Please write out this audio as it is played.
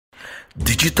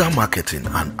Digital Marketing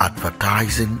and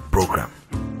Advertising Program.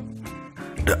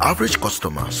 The average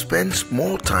customer spends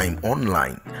more time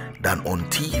online than on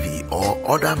TV or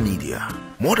other media.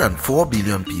 More than 4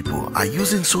 billion people are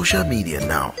using social media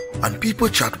now, and people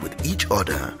chat with each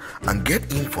other and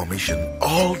get information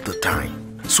all the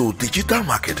time. So digital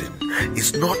marketing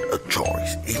is not a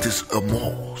choice, it is a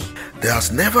must. There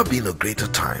has never been a greater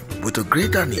time with a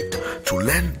greater need to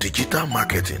learn digital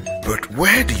marketing. But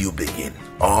where do you begin?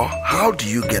 Or how do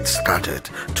you get started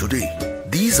today?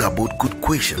 These are both good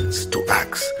questions to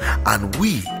ask, and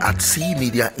we at Chillen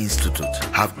Media Institute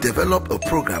have developed a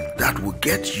program that will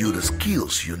get you the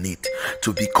skills you need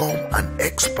to become an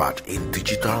expert in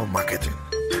digital marketing.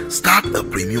 Start a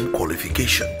premium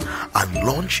qualification and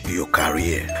launch your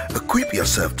career. Equip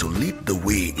yourself to lead the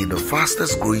way in the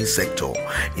fastest growing sector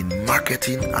in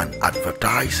marketing and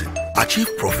advertising. Achieve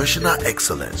professional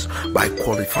excellence by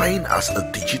qualifying as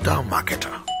a digital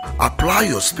marketer. Apply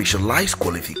your specialized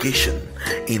qualification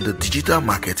in the digital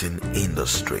marketing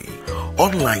industry.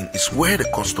 Online is where the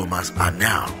customers are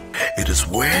now. It is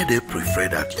where they prefer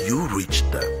that you reach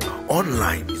them.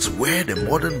 Online is where the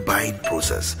modern buying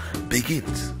process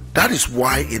begins. That is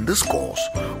why in this course,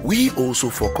 we also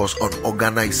focus on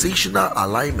organizational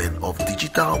alignment of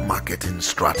digital marketing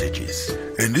strategies.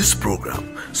 In this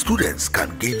program, students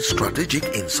can gain strategic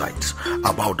insights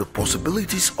about the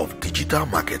possibilities of digital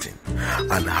marketing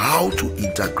and how to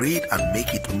integrate and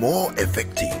make it more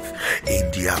effective in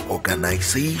their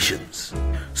organizations.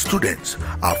 Students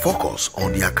are focused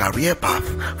on their career path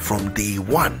from day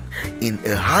one in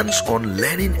a hands-on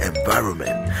learning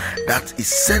environment that is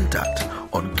centered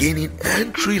on gaining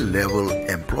entry-level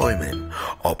employment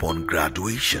upon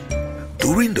graduation.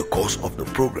 During the course of the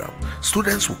program,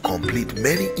 students will complete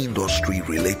many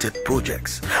industry-related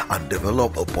projects and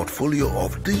develop a portfolio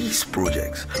of these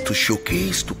projects to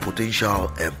showcase to potential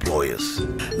employers.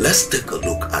 Let's take a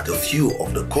look at a few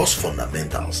of the course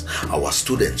fundamentals our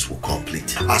students will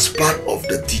complete as part of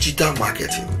the Digital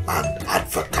Marketing and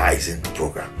Advertising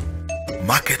Program.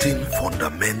 Marketing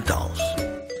Fundamentals.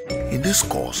 In this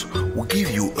course, we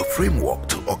give you a framework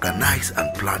to organize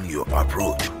and plan your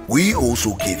approach. We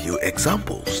also give you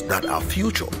examples that are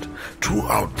featured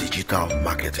throughout digital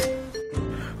marketing.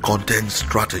 Content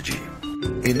strategy.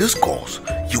 In this course,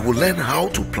 you will learn how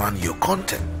to plan your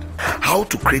content, how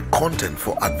to create content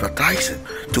for advertising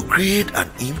to create an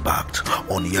impact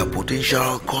on your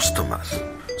potential customers.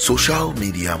 Social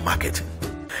media marketing.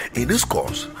 In this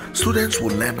course, students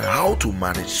will learn how to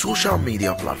manage social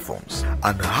media platforms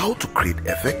and how to create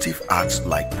effective ads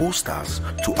like posters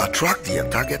to attract their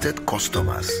targeted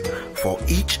customers for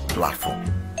each platform.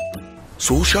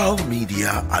 Social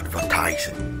media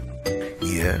advertising.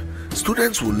 Here,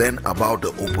 students will learn about the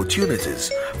opportunities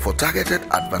for targeted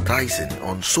advertising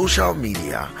on social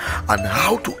media and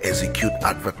how to execute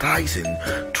advertising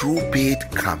through paid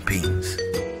campaigns.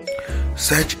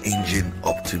 Search engine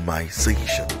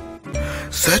optimization.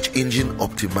 Search engine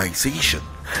optimization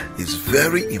is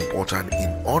very important in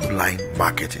online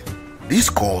marketing. This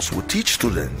course will teach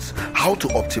students how to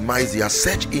optimize their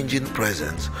search engine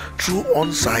presence through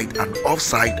on-site and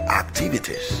off-site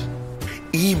activities.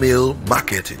 Email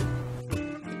marketing.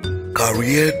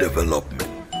 Career development.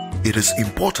 It is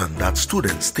important that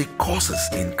students take courses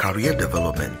in career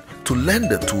development to learn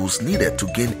the tools needed to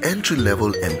gain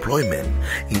entry-level employment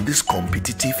in this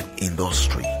competitive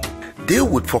industry. They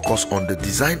would focus on the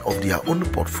design of their own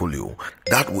portfolio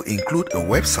that will include a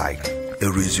website,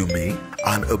 a resume,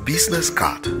 and a business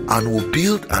card, and will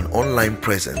build an online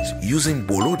presence using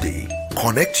Bolode,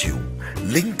 ConnectU,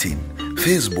 LinkedIn,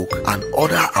 Facebook, and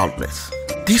other outlets.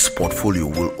 This portfolio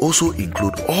will also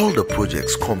include all the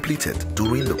projects completed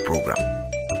during the program.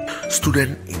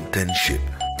 Student internship.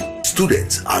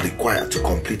 Students are required to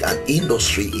complete an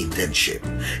industry internship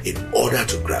in order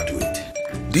to graduate.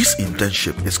 This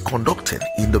internship is conducted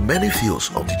in the many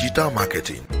fields of digital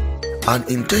marketing. An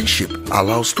internship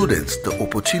allows students the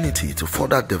opportunity to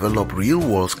further develop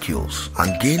real-world skills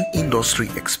and gain industry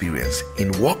experience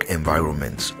in work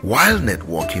environments while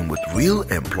networking with real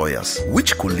employers,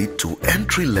 which could lead to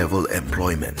entry-level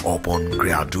employment upon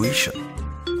graduation.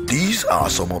 These are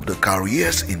some of the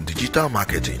careers in digital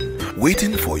marketing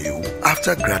waiting for you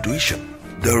after graduation.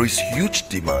 There is huge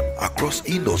demand across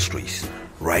industries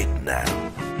right now.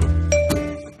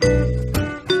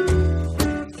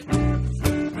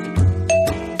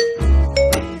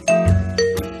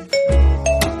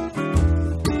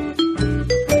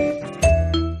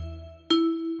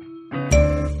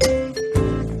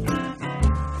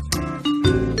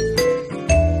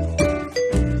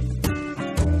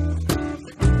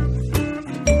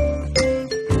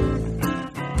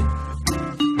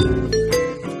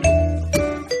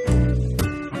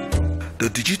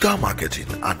 digital marketing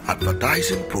and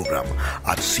advertising program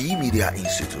at C Media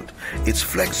Institute is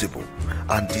flexible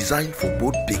and designed for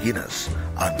both beginners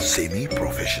and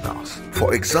semi-professionals.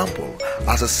 For example,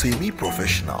 as a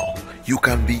semi-professional, you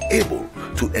can be able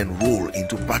to enroll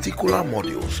into particular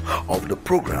modules of the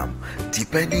program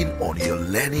depending on your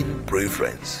learning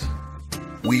preference.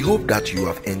 We hope that you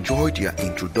have enjoyed your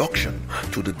introduction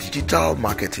to the digital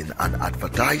marketing and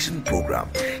advertising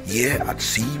program here at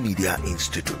C Media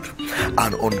Institute.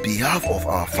 And on behalf of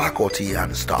our faculty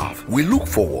and staff, we look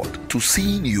forward to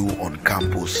seeing you on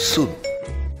campus soon.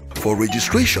 For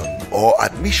registration or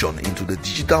admission into the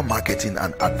digital marketing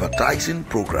and advertising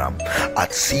program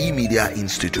at C Media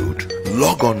Institute,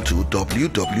 log on to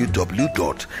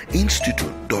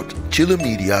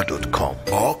www.institute.chillenmedia.com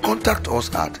or contact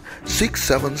us at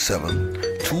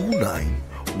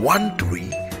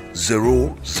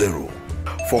 677-29-1300.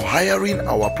 For hiring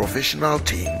our professional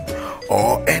team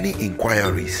or any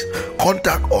inquiries,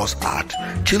 contact us at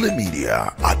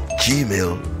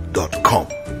chillenmedia@gmail.com.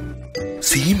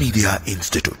 C Media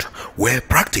Institute, where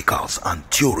practicals and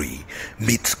theory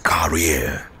meet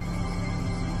career.